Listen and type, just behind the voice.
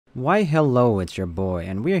Why hello, it's your boy,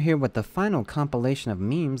 and we're here with the final compilation of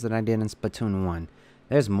memes that I did in Splatoon 1.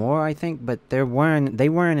 There's more, I think, but they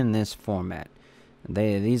weren't in this format.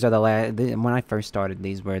 These are the last, when I first started,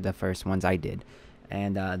 these were the first ones I did.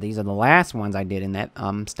 And these are the last ones I did in that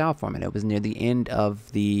style format. It was near the end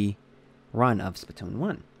of the run of Splatoon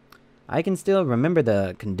 1. I can still remember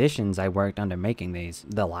the conditions I worked under making these.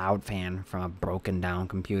 The loud fan from a broken down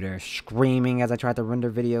computer, screaming as I tried to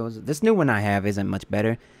render videos. This new one I have isn't much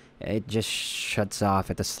better. It just shuts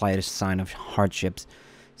off at the slightest sign of hardships.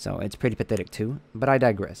 So it's pretty pathetic too, but I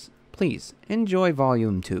digress. Please, enjoy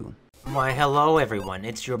Volume 2. Why hello everyone,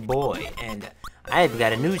 it's your boy, and I've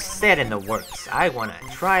got a new set in the works. I wanna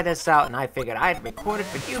try this out, and I figured I'd record it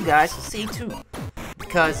for you guys to see too.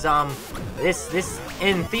 Because, this,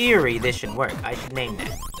 in theory, this should work. I should name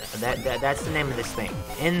that. That's the name of this thing.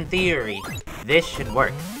 In theory, this should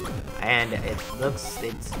work. And it's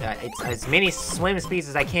as many swim speeds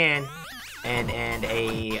as I can, and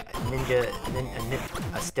a ninja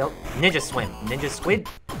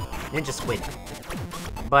squid.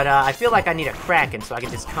 But I feel like I need a kraken, so I can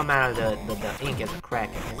just come out of the ink as a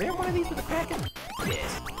kraken. Is there one of these with a kraken?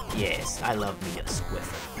 Yes, I love me a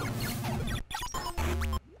squiffle.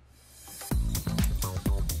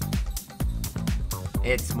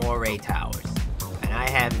 It's Moray Towers, and I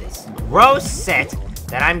have this gross set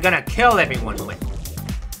that I'm gonna kill everyone with.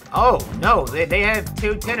 Oh, no, they have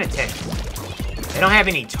 2 Tenatens. They don't have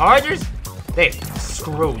any chargers? They've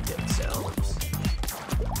screwed themselves.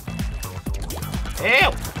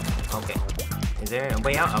 Ew! Okay. Is there a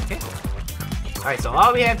way out? Okay. Alright, so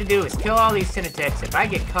all we have to do is kill all these Tenatens. If I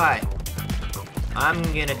get caught, I'm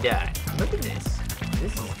gonna die. Look at this.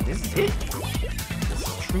 This is it. This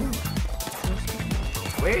is true.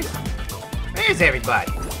 Where's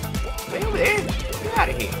everybody? Way over there? Get out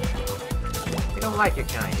of here. We don't like your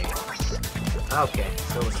kind here. Okay,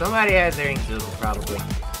 so somebody has their Inkzoogle, probably.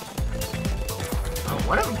 Oh,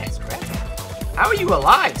 one of them has crap. How are you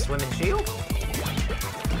alive, Swimming Shield?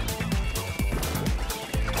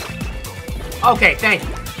 Okay, thank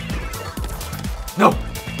you. No!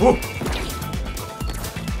 Ooh.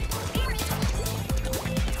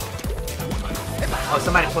 Oh,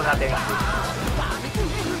 somebody pulled out their Inkzoogle.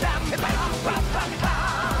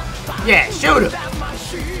 Yeah, shoot him!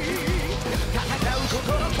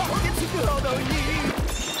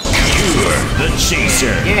 You're the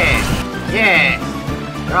chaser! Yeah!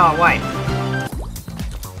 They're all white.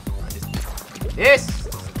 This,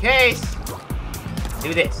 in case.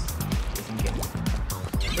 Do this.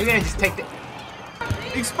 We're gonna just take the...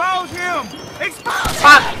 Expose him! Expose him!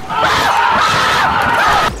 Pop!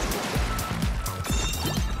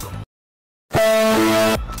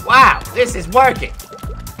 Wow, this is working!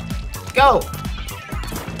 Go!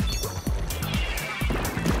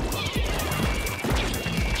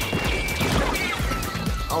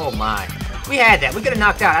 Oh my. We had that. We could have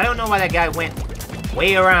knocked out. I don't know why that guy went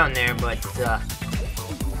way around there, but,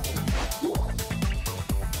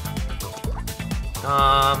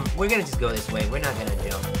 we're gonna just go this way. We're not gonna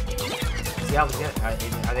jump. See how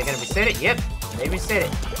are they gonna reset it? Yep, they reset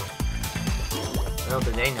it. Little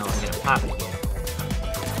do they know I'm gonna pop it again.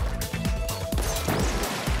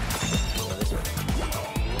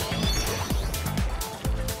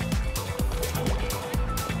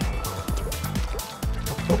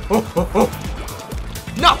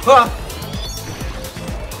 No!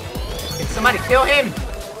 Can somebody kill him?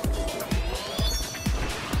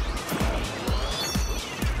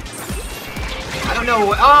 I don't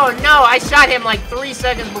know. Oh no! I shot him like 3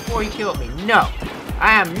 seconds before he killed me. No!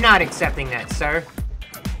 I am not accepting that, sir.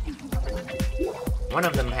 One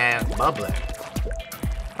of them have bubbler.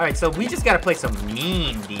 Alright, so we just gotta play some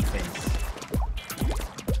mean defense.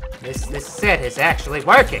 This set is actually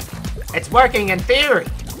working. It's working in theory.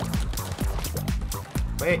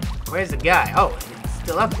 Where's the guy? Oh, he's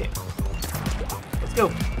still up there. Let's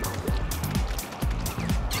go.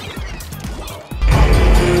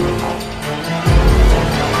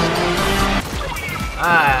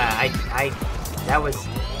 That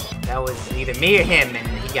was either me or him, and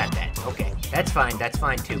he got that. Okay, that's fine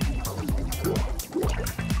too.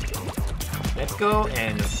 Let's go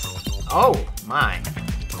and oh my,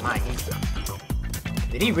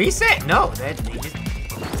 did he reset? No, he just.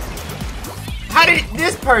 How did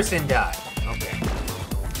this person die? Okay.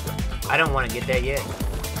 I don't want to get that yet.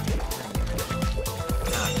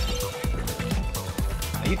 No.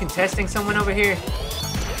 Are you contesting someone over here?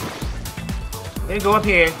 I'm gonna go up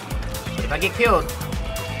here, but if I get killed...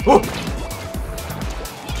 Woo!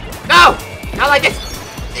 No! Not like this!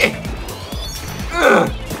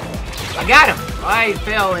 I got him! I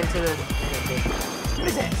fell into the... What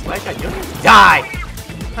is that? Splash shot junior? Die!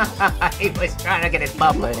 He was trying to get his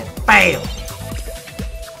bubble and it failed.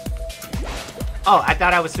 Oh, I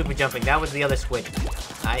thought I was super jumping. That was the other switch.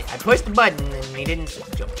 I pushed the button and he didn't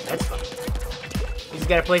super jump. That's fine. We just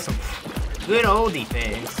gotta play some good old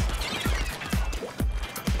defense.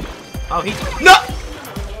 Oh, no!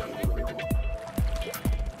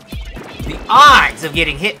 The odds of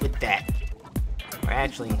getting hit with that are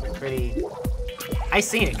actually pretty... I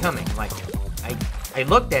seen it coming. Like, I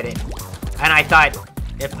looked at it and I thought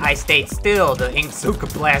if I stayed still, the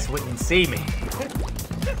Inksuka Blast wouldn't see me.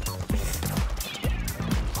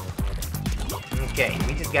 Okay,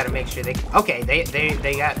 we just gotta make sure they... Okay,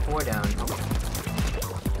 they got 4 down. Okay.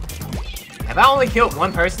 Have I only killed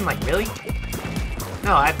one person? Like, really?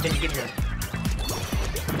 No, I've been getting a...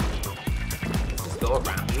 Let's just go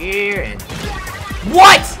around here and...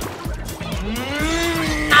 What?!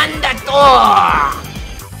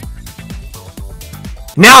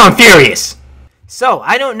 Now I'm furious! So,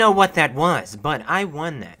 I don't know what that was, but I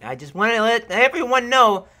won that. I just want to let everyone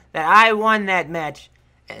know that I won that match.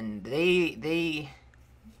 And they...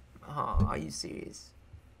 Oh, are you serious?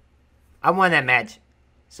 I won that match.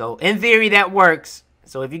 So, in theory, that works.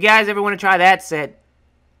 So, if you guys ever want to try that set,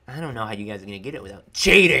 I don't know how you guys are going to get it without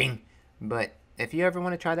cheating. But, if you ever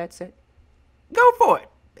want to try that set, go for it.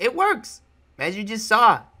 It works, as you just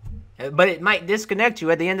saw. But it might disconnect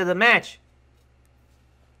you at the end of the match.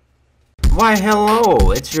 Why,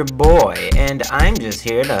 hello, it's your boy, and I'm just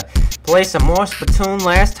here to play some more Splatoon.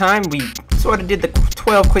 Last time, we sort of did the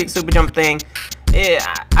 12 quick super jump thing.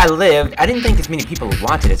 I lived. I didn't think as many people would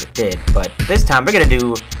watch it as it did, but this time we're gonna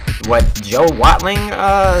do what Joe Watling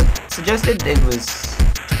suggested. It was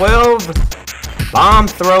 12 bomb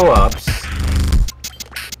throw-ups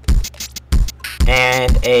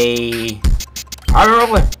and a hard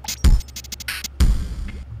roller.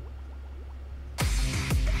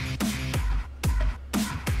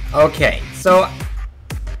 Okay, so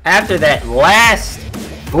after that last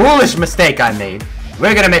foolish mistake I made,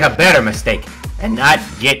 we're gonna make a better mistake and not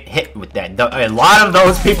get hit with that. A lot of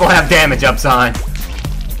those people have damage ups on.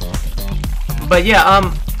 But yeah,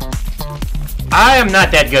 I am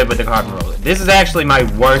not that good with the carbon roller. This is actually my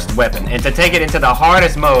worst weapon, and to take it into the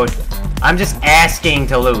hardest mode, I'm just asking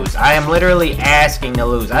to lose. I am literally asking to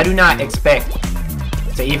lose. I do not expect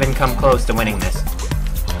to even come close to winning this.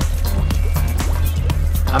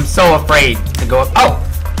 I'm so afraid to go up. Oh!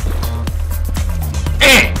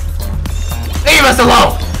 Leave us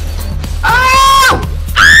alone! Oh!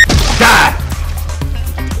 Die!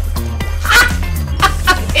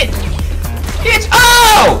 It's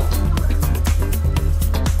oh!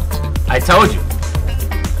 I told you.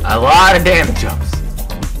 A lot of damage jumps.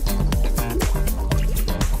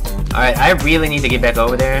 Alright, I really need to get back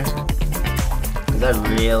over there. Cause I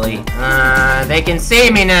really... they can see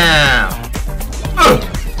me now!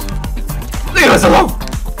 Leave us alone!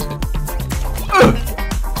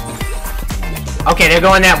 Okay, they're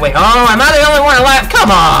going that way. Oh, am I the only one alive?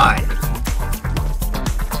 Come on!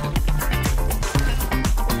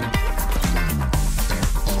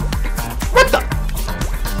 What the?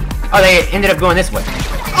 Oh, they ended up going this way.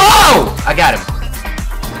 Oh! I got him.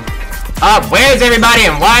 Where's everybody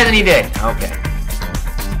and why isn't he dead? Okay.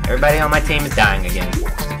 Everybody on my team is dying again.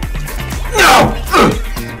 No!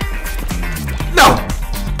 No!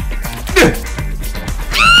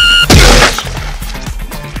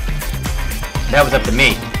 That was up to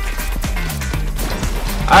me.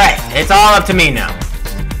 Alright, it's all up to me now.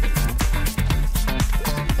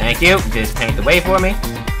 Thank you. Just paint the way for me.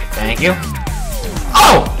 Thank you.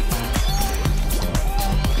 Oh!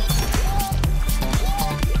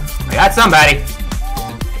 I got somebody.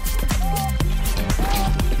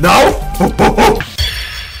 No!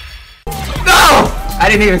 No! I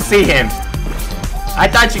didn't even see him. I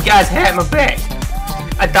thought you guys had my back.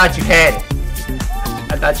 I thought you had it.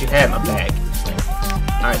 I thought you had my back.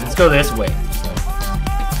 Alright, let's go this way.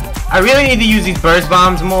 I really need to use these burst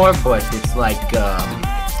bombs more, but it's like,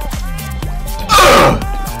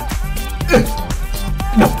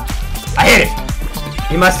 no! I hit it!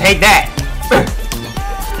 You must hate that!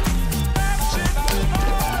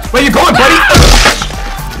 Where you going, buddy?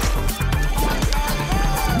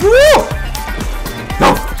 Woo!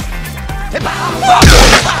 No!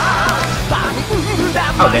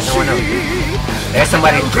 Oh, there's no one over here. There's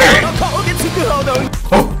somebody.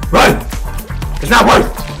 Oh, run! It's not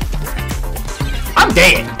worth. I'm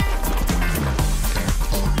dead.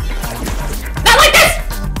 Not like this!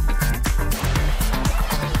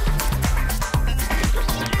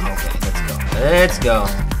 Okay, let's go.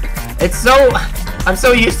 It's so... I'm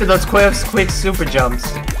so used to those quick super jumps.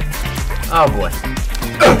 Oh boy.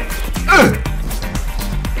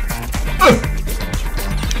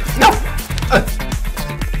 No!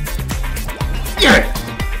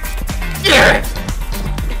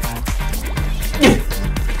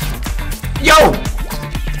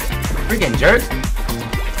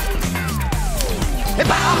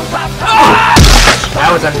 That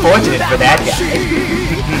was unfortunate for that guy.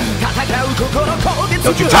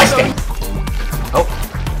 Don't you touch that! Oh.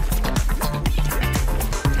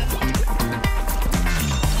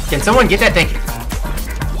 Can someone get that? Thank you.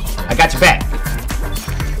 I got your back.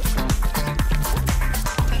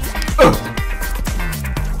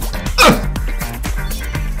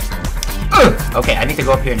 Okay, I need to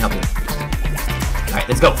go up here and help you. Alright,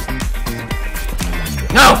 let's go.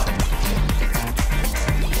 No!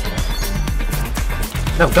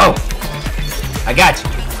 No, go! I got you.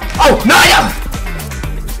 Oh, no, no!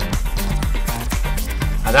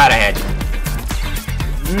 I thought I had you.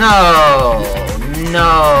 No!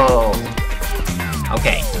 No!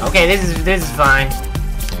 Okay, okay, this is fine.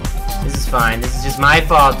 This is fine. This is just my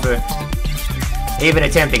fault for even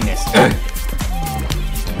attempting this.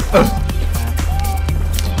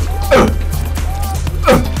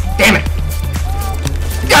 Damn it!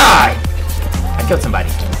 Die! I killed somebody.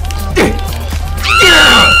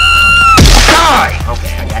 Die!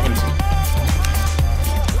 Okay, I got him too.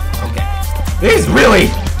 Okay. This is really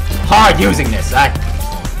hard using this.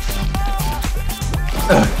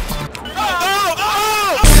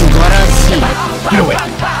 Get away!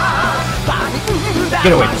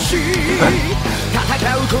 Get away!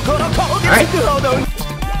 Alright.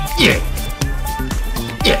 Yeah!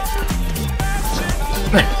 Yeah!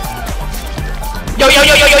 Yo, yo,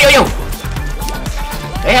 yo, yo, yo, yo, yo!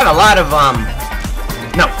 They have a lot of,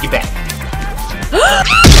 No, get back.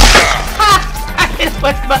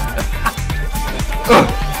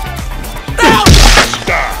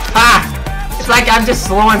 It's like I'm just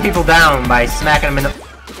slowing people down by smacking them in the...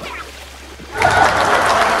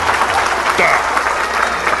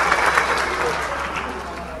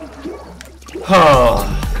 Oh.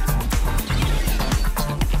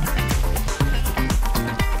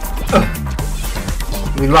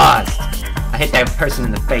 We lost. I hit that person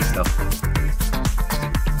in the face, though.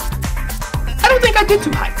 I don't think I did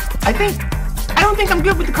too high. I don't think I'm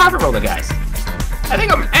good with the carpet roller, guys. I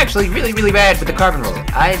think I'm actually really, really bad with the carpet roller.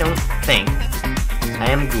 I don't think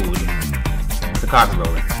I am good with the carpet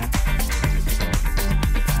roller.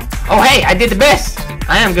 Oh, hey, I did the best.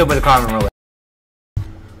 I am good with the carpet roller.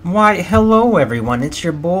 Why, hello everyone, it's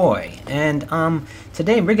your boy, and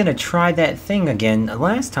today we're gonna try that thing again.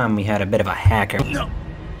 Last time we had a bit of a hacker. No.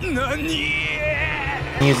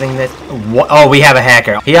 Using this. Oh, we have a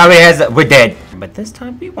hacker. He already has. We're dead. But this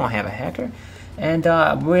time we won't have a hacker, and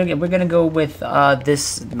we're gonna go with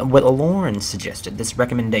this. What Lauren suggested. This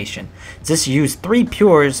recommendation. Just use 3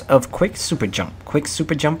 pures of quick super jump. Quick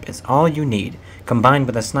super jump is all you need, combined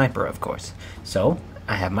with a sniper, of course. So.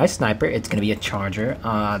 I have my sniper. It's gonna be a charger,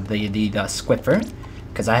 the Squiffer,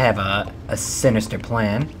 because I have a sinister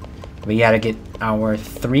plan. We gotta get our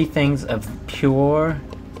 3 things of pure.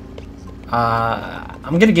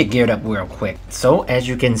 I'm gonna get geared up real quick. So as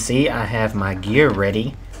you can see, I have my gear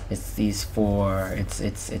ready. It's these 4.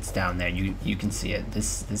 It's down there. You can see it.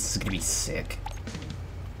 This is gonna be sick.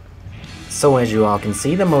 So as you all can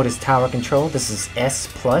see, the mode is tower control. This is S+.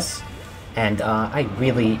 And I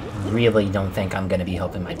really, really don't think I'm going to be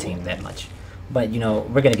helping my team that much. But, you know,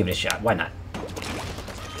 we're going to give it a shot. Why not?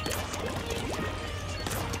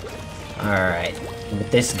 Alright.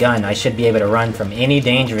 With this gun, I should be able to run from any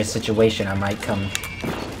dangerous situation I might come...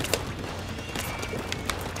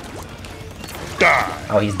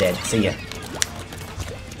 Oh, he's dead. See ya.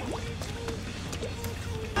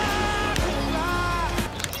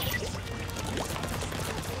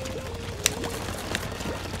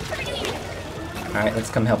 Alright, let's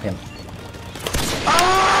come help him.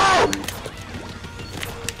 Oh!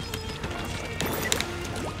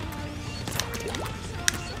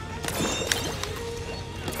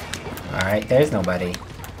 Alright, there's nobody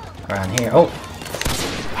around here. Oh!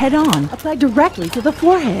 Head on. Apply directly to the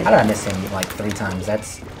forehead. How did I miss him like 3 times?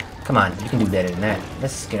 That's... Come on, you can do better than that.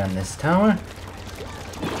 Let's get on this tower.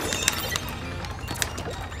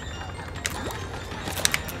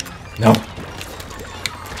 No.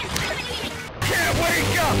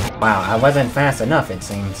 Wow, I wasn't fast enough, it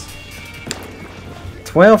seems.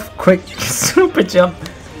 12 quick super jump.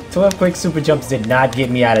 12 quick super jumps did not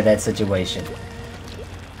get me out of that situation.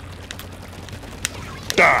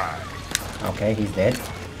 Die. Okay, he's dead.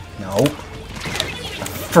 No. A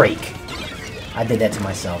freak. I did that to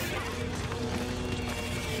myself.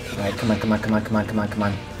 Alright, come on, come on, come on, come on, come on, come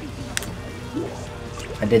on.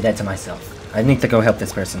 I did that to myself. I need to go help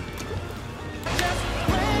this person.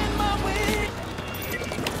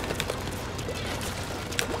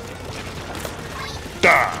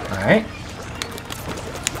 Alright.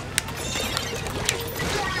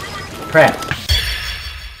 Crap.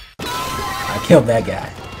 I killed that guy.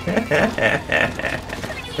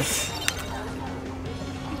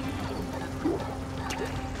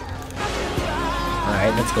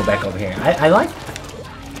 Alright, let's go back over here. I like...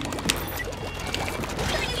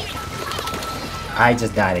 I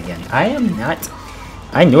just died again. I am not...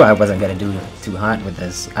 I knew I wasn't gonna do too hot with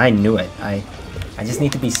this. I knew it. I just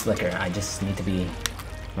need to be slicker. I just need to be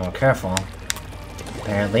more careful.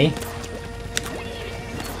 Apparently.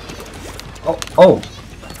 Oh, oh!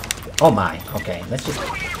 Oh my. Okay, let's just...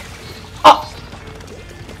 Oh!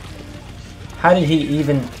 How did he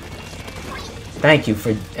even... Thank you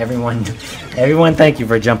for everyone... Everyone, thank you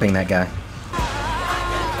for jumping that guy.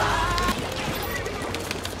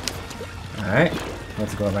 Alright,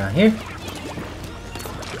 let's go around here.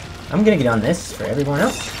 I'm gonna get on this for everyone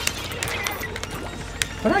else.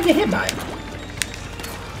 What did I get hit by?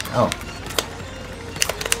 Oh.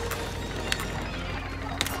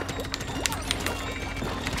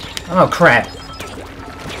 Oh crap.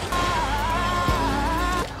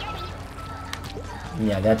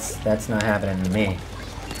 Yeah, that's not happening to me.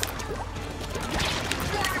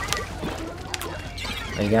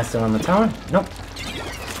 Are you guys still on the tower? Nope.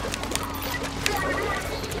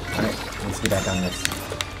 Alright, let's get back on this.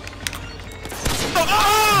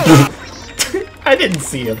 I didn't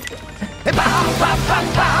see him.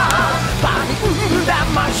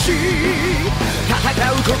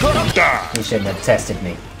 He shouldn't have tested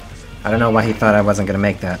me. I don't know why he thought I wasn't gonna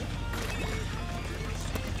make that.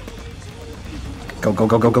 Go, go,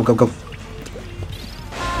 go, go, go, go, go.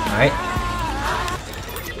 Alright.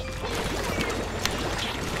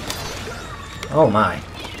 Oh my.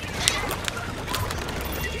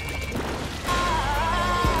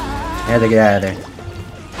 I had to get out of there.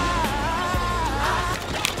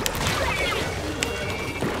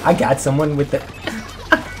 I got someone with the...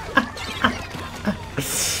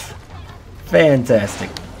 Fantastic.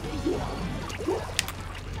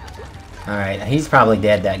 Alright, he's probably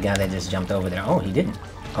dead, that guy that just jumped over there. Oh, he didn't.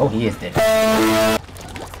 Oh, he is dead.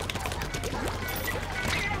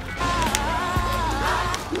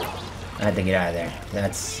 I had to get out of there.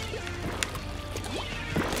 That's...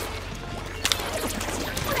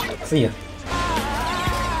 See ya.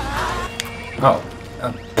 Oh,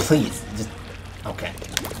 please, just... Okay,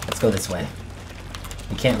 let's go this way.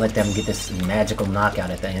 We can't let them get this magical knockout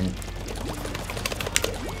at the end.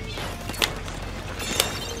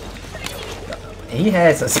 He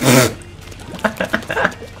has a...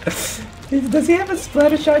 Does he have a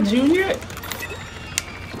Splattershot Jr.?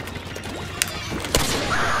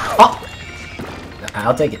 Oh!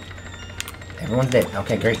 I'll take it. Everyone's dead.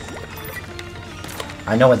 Okay, great.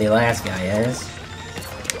 I know what the last guy is.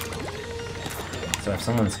 So if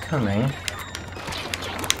someone's coming...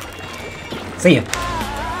 See ya!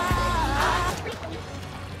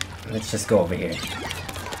 Let's just go over here.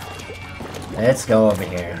 Let's go over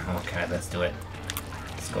here. Okay, let's do it.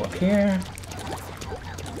 Let's go up here.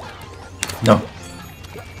 No.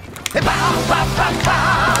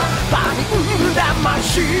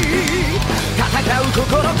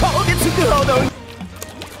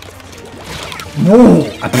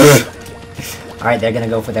 Alright, they're gonna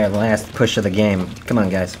go for their last push of the game. Come on,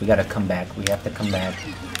 guys. We gotta come back. We have to come back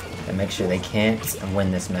and make sure they can't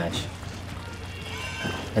win this match.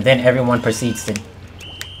 And then everyone proceeds to...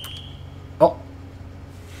 Oh!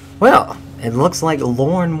 Well, it looks like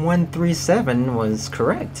Lorne137 was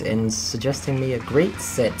correct in suggesting me a great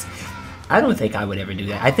set. I don't think I would ever do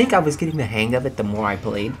that. I think I was getting the hang of it the more I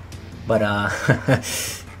played. But,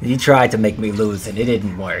 he tried to make me lose and it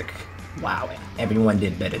didn't work. Wow, everyone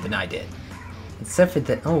did better than I did. Except for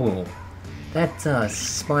that... Oh, that,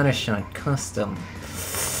 Splattershot custom.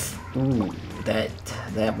 Ooh,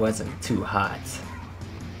 that wasn't too hot.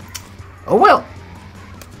 Oh well!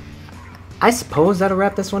 I suppose that'll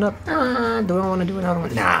wrap this one up. Do I want to do another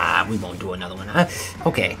one? Nah, we won't do another one.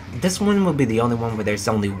 Okay, this one will be the only one where there's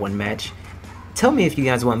only one match. Tell me if you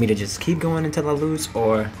guys want me to just keep going until I lose,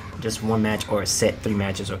 or just one match, or a set, 3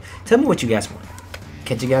 matches, or tell me what you guys want.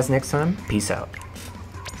 Catch you guys next time. Peace out.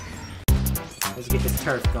 Let's get this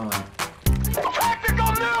turf going. Tactical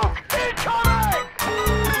nuke incoming!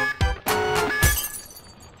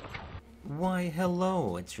 Why,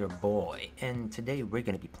 hello, it's your boy, and today we're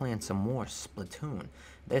gonna be playing some more Splatoon.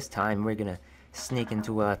 This time we're gonna sneak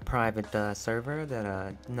into a private server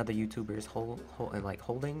that another YouTuber is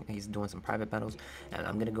holding. He's doing some private battles, and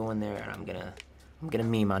I'm gonna go in there and I'm gonna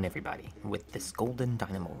meme on everybody with this golden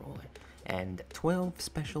dynamo roller and 12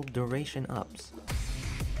 special duration ups.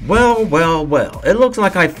 Well, well, well, it looks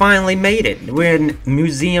like I finally made it. We're in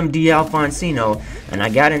Museum di Alfonsino, and I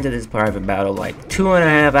got into this private battle like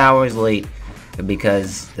 2.5 hours late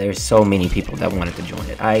because there's so many people that wanted to join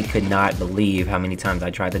it. I could not believe how many times I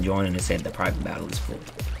tried to join and it said the private battle is full.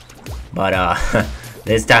 But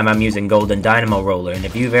this time I'm using Golden Dynamo Roller, and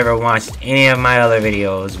if you've ever watched any of my other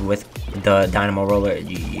videos with the Dynamo Roller,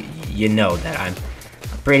 you know that I'm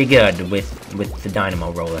pretty good with the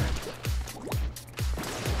Dynamo Roller.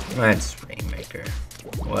 That's Rainmaker.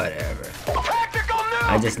 Whatever.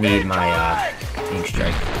 I just need my ink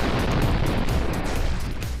strike,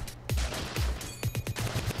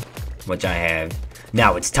 which I have.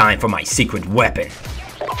 Now it's time for my secret weapon.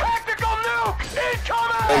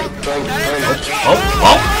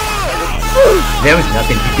 Oh! There was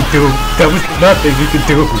nothing he could do. There was nothing he could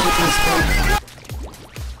do.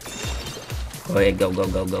 Go ahead, go.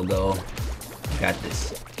 Got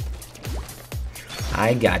this.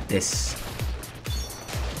 I got this.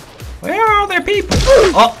 Where are all their people?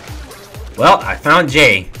 Oh! Well, I found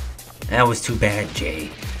Jay. That was too bad, Jay.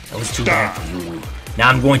 That was too bad for you. Now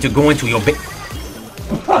I'm going to go into your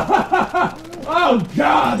Oh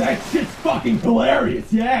god, that shit's fucking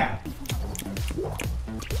hilarious, yeah!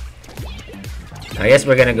 I guess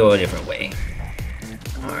we're gonna go a different way.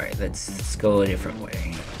 Alright, let's go a different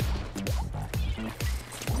way.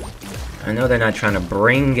 I know they're not trying to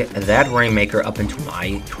bring that Rainmaker up into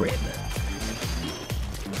my crib.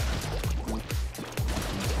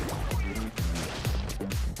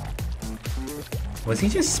 Was he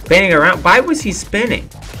just spinning around? Why was he spinning?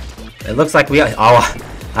 It looks like we... Oh,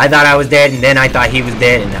 I thought I was dead, and then I thought he was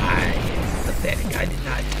dead, and pathetic. I did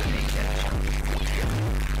not make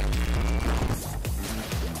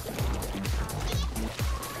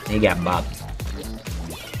that. He got bopped.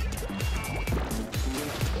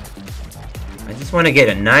 I just want to get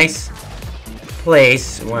a nice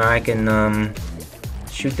place where I can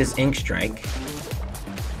shoot this ink strike.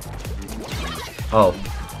 Oh,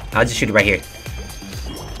 I'll just shoot it right here.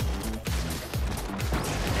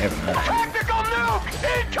 Never mind.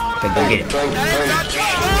 Okay, go get it.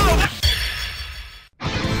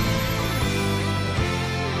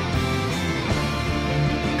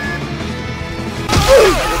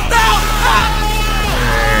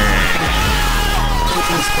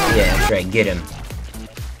 Yeah, that's right, get him.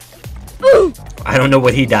 I don't know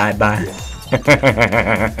what he died by.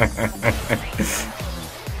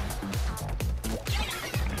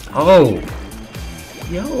 Oh!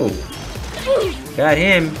 Yo! Got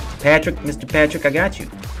him. Patrick, Mr. Patrick, I got you.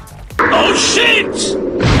 Oh shit!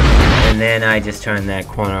 And then I just turned that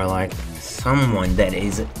corner like someone that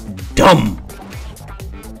is dumb.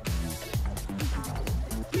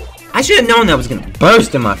 I should have known that was gonna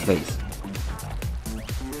burst in my face.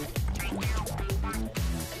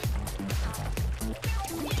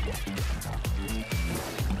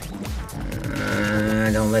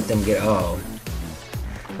 Don't let them get... Oh.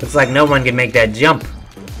 Looks like no one can make that jump.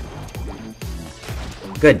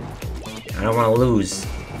 Good. I don't want to lose.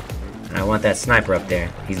 And I want that sniper up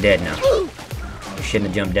there. He's dead now. You shouldn't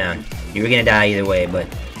have jumped down. You were gonna die either way, but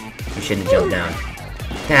you shouldn't have jumped down.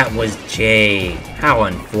 That was Jay. How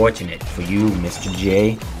unfortunate for you, Mr.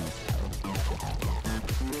 J.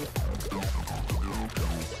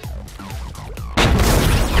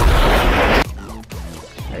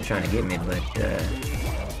 They're trying to get me, but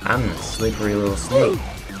I'm a slippery little snake.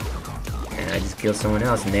 And I just killed someone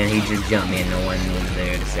else, and then he just jumped me, and no one was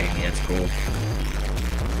there to save me. That's cool.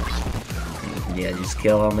 Yeah, just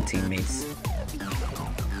kill all my teammates.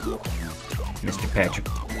 Mr. Patrick.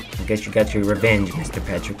 I guess you got your revenge, Mr.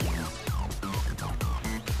 Patrick.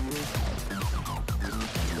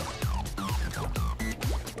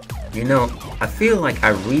 You know, I feel like I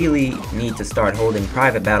really need to start holding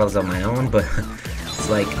private battles of my own, but it's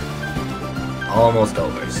like almost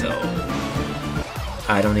over, so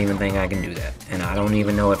I don't even think I can do that. And I don't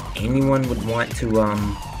even know if anyone would want to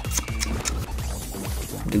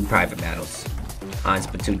do private battles on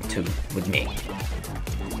Splatoon 2 with me.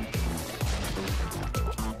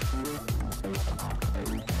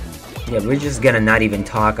 Yeah, we're just gonna not even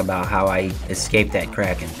talk about how I escaped that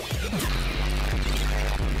Kraken.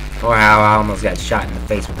 Or how I almost got shot in the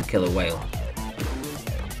face with a killer whale.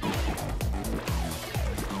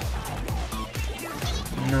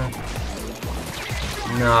 No.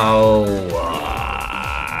 No.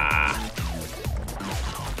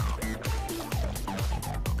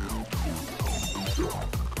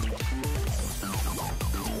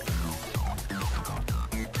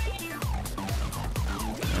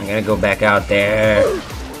 I'm gonna go back out there.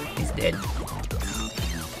 He's dead.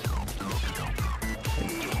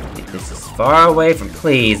 Get this as far away from.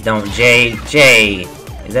 Please don't, Jay. Jay.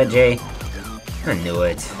 Is that Jay? I knew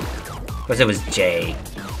it. Of course it was Jay.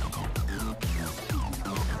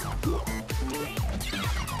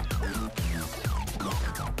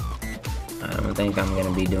 I don't think I'm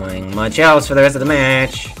gonna be doing much else for the rest of the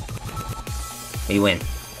match. We win.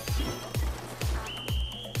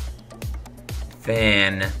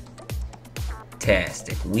 Fantastic.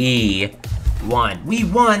 We won. We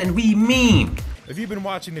won and we memed. If you've been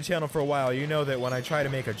watching the channel for a while, you know that when I try to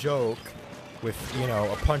make a joke with, you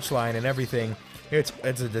know, a punchline and everything, it's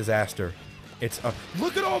a disaster. It's a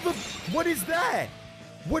look at all the what is that?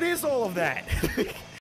 What is all of that?